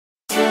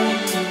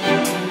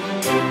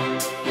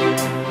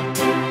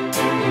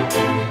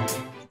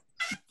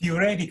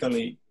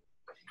theoretically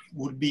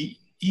would be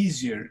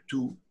easier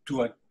to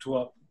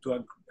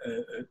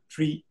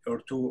treat or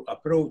to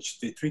approach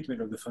the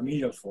treatment of the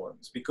familial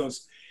forms,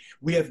 because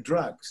we have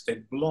drugs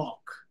that block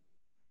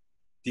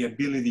the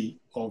ability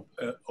of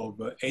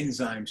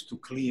enzymes to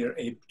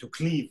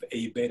cleave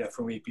A beta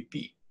from APP.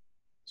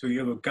 So you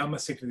have a gamma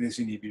secretase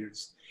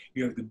inhibitors,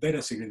 you have the beta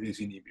secretase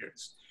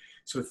inhibitors.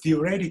 So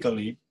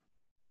theoretically,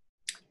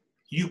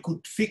 you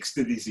could fix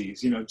the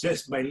disease,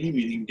 just by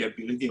limiting the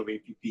ability of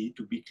APP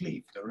to be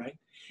cleaved, all right?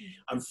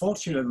 Mm-hmm.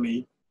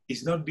 Unfortunately,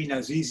 it's not been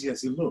as easy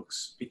as it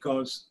looks,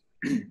 because,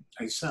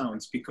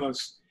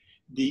 because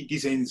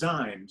these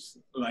enzymes,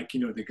 like,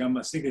 the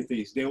gamma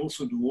secretase, they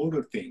also do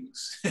other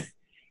things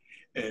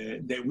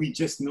that we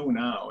just know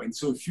now. And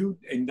so if you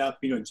end up,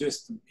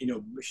 just,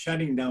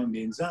 shutting down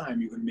the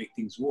enzyme, you're going to make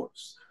things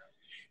worse.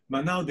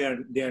 But now there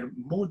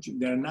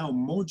are now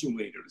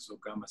modulators of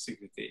gamma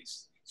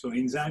secretase. So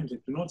enzymes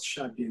that do not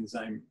shut the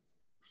enzyme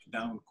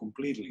down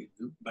completely,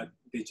 but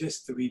they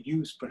just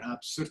reduce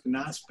perhaps certain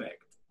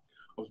aspect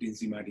of the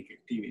enzymatic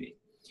activity.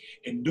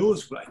 And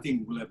those, I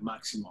think, will have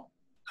maximum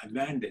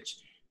advantage,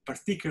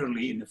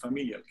 particularly in the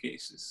familial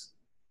cases,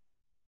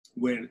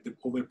 where the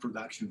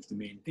overproduction is the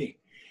main thing.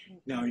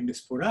 Now, in the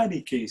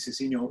sporadic cases,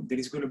 there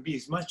is going to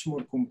be much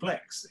more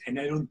complex, and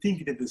I don't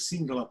think that the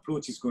single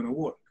approach is going to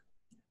work,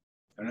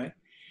 all right?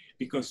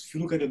 Because if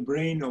you look at the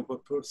brain of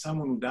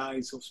someone who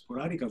dies of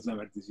sporadic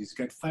Alzheimer's disease,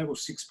 got 5 or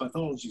 6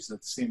 pathologies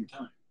at the same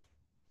time: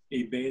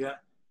 A beta,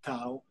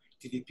 tau,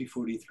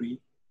 TDP43,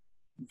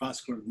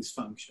 vascular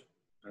dysfunction,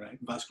 all right,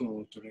 vascular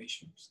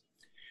alterations.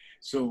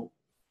 So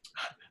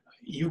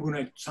you're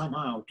going to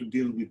somehow to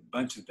deal with a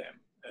bunch of them.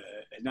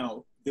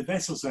 Now, the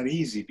vessels are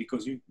easy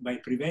because by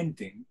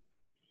preventing,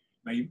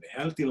 by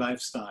healthy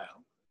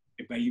lifestyle,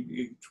 by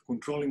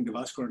controlling the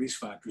vascular risk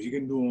factors, you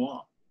can do a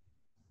lot.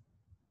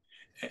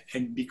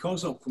 And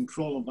because of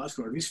control of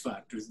vascular risk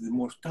factors, the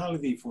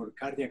mortality for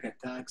cardiac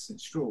attacks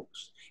and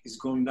strokes is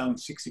gone down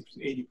 60 to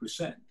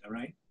 80%, all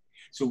right?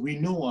 So we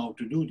know how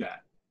to do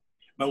that.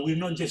 But we're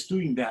not just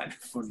doing that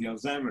for the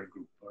Alzheimer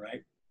group, all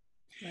right?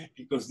 Right.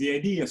 Because the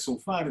idea so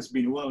far has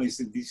been, well, it's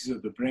the disease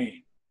of the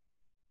brain.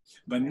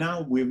 But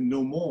now we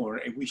know more,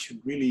 and we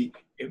should really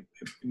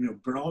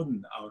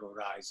broaden our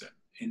horizon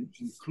and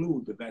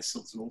include the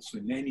vessels also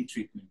in any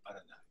treatment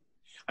paradigm.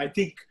 I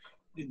think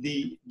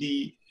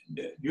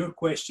your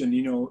question,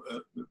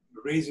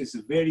 raises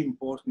a very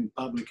important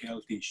public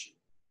health issue.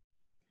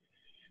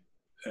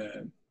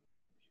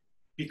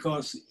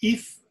 Because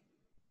if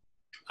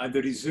at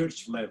the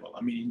research level,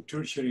 in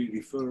tertiary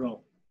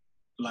referral,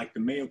 like the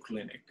Mayo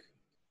Clinic,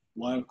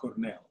 Weill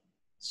Cornell,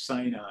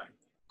 Sinai,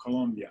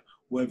 Columbia,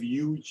 who have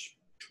huge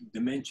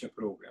dementia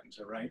programs,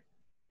 all right?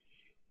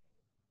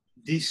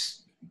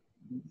 These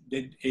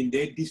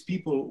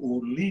people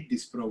who lead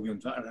these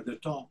programs are at the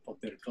top of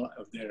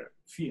their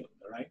field,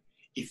 all right?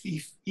 If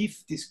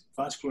this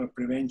vascular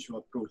prevention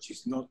approach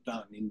is not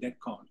done in that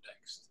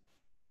context.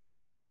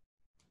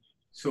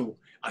 So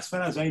as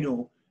far as I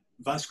know,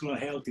 vascular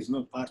health is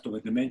not part of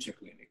a dementia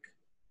clinic,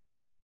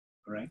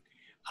 all right?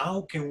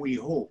 How can we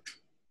hope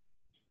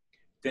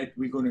that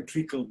we're going to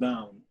trickle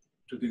down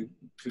to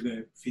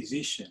the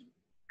physician,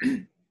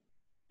 to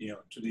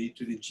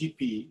the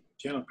GP,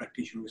 general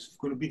practitioner, who's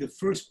going to be the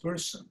first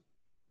person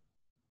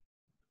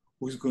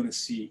who's going to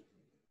see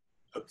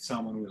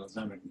someone with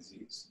Alzheimer's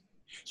disease?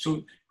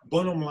 So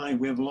bottom line,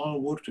 we have a lot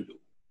of work to do.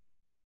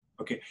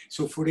 Okay,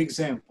 so for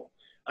example,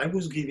 I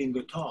was giving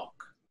a talk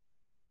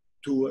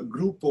to a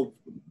group of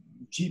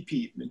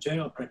GP,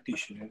 general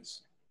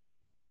practitioners,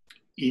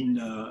 in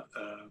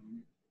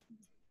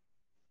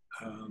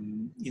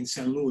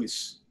St.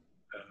 Louis,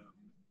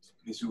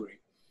 Missouri.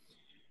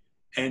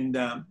 And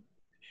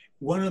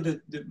one of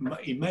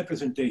in my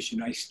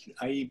presentation,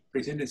 I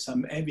presented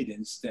some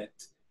evidence that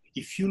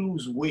if you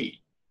lose weight,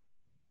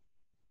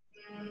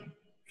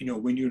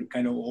 when you're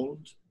kind of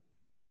old,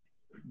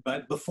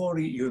 but before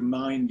your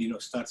mind,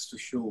 starts to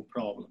show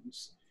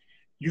problems,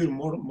 you're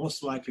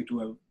most likely to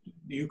have,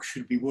 you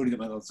should be worried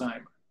about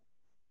Alzheimer.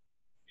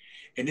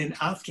 And then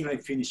after I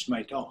finished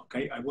my talk,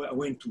 I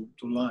went to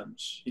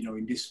lunch,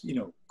 in this,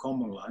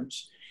 common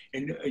lunch,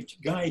 and a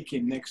guy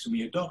came next to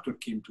me, a doctor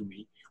came to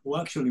me, who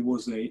actually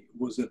was a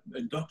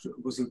doctor,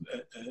 was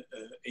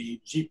a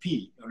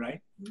GP, all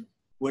right? Mm-hmm.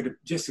 With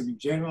just a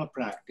general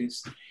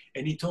practice.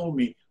 And he told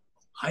me,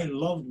 I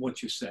loved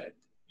what you said,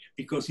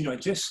 because, I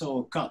just saw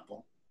a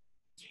couple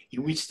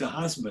in which the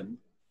husband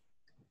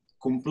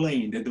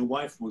complained that the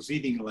wife was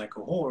eating like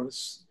a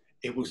horse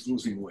and was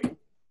losing weight.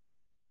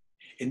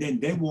 And then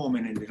that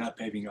woman ended up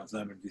having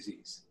Alzheimer's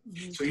disease.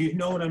 Mm-hmm. So you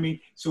know what I mean?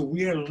 So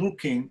we are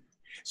looking,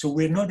 so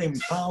we're not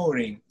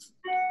empowering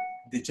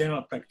the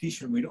general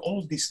practitioner with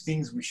all these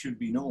things we should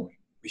be knowing.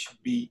 We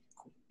should be,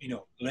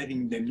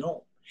 letting them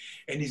know.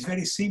 And it's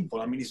very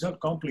simple. It's not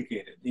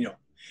complicated,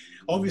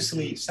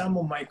 Obviously, some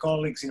of my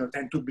colleagues,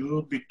 tend to be a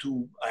little bit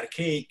too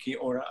archaic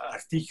or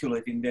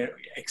articulate in their,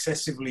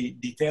 excessively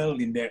detailed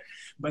in there,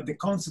 but the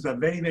concepts are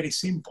very, very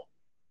simple.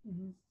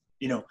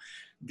 Mm-hmm.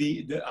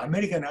 The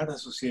American Heart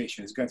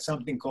Association has got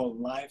something called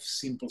Life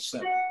Simple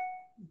 7.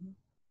 Mm-hmm.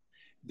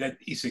 that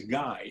is a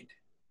guide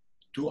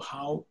to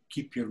how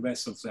keep your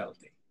vessels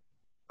healthy.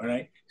 All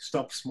right,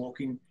 stop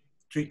smoking,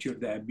 treat your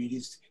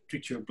diabetes,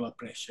 treat your blood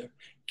pressure,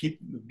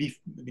 be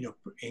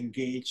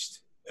engaged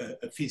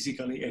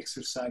physically,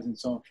 exercise, and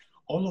so on.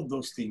 All of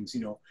those things,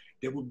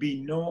 there would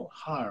be no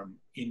harm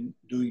in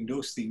doing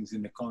those things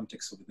in the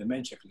context of a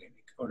dementia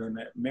clinic or a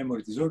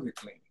memory disorder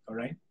clinic. All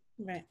right.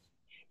 Right.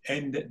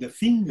 And the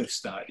finger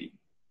study,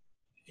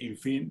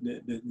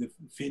 the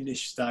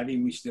Finnish study,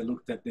 in which they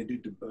looked at, they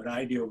did a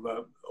variety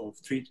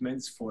of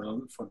treatments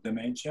for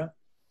dementia,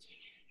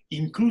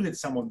 included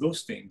some of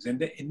those things,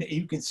 and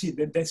you can see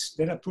that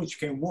that approach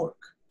can work.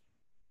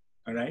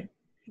 All right?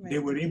 They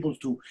were able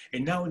to,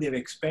 and now they're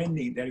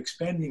expanding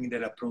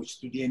that approach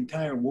to the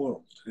entire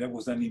world. That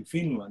was done in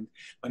Finland,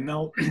 but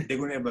now they're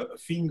going to have a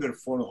finger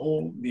for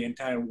the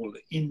entire world: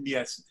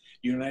 India,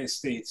 United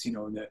States,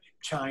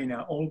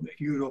 China, all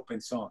Europe,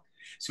 and so on.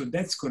 So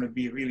that's going to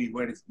be really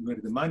where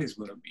the money is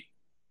going to be.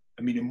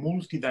 I mean, a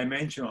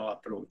multi-dimensional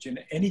approach. And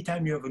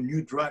anytime you have a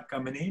new drug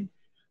coming in,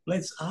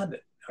 let's add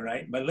it. All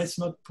right, but let's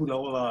not put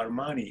all our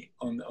money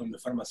on the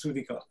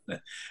pharmaceutical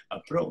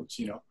approach,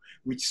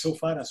 which so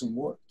far hasn't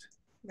worked.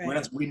 Right.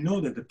 Whereas we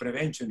know that the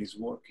prevention is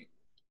working.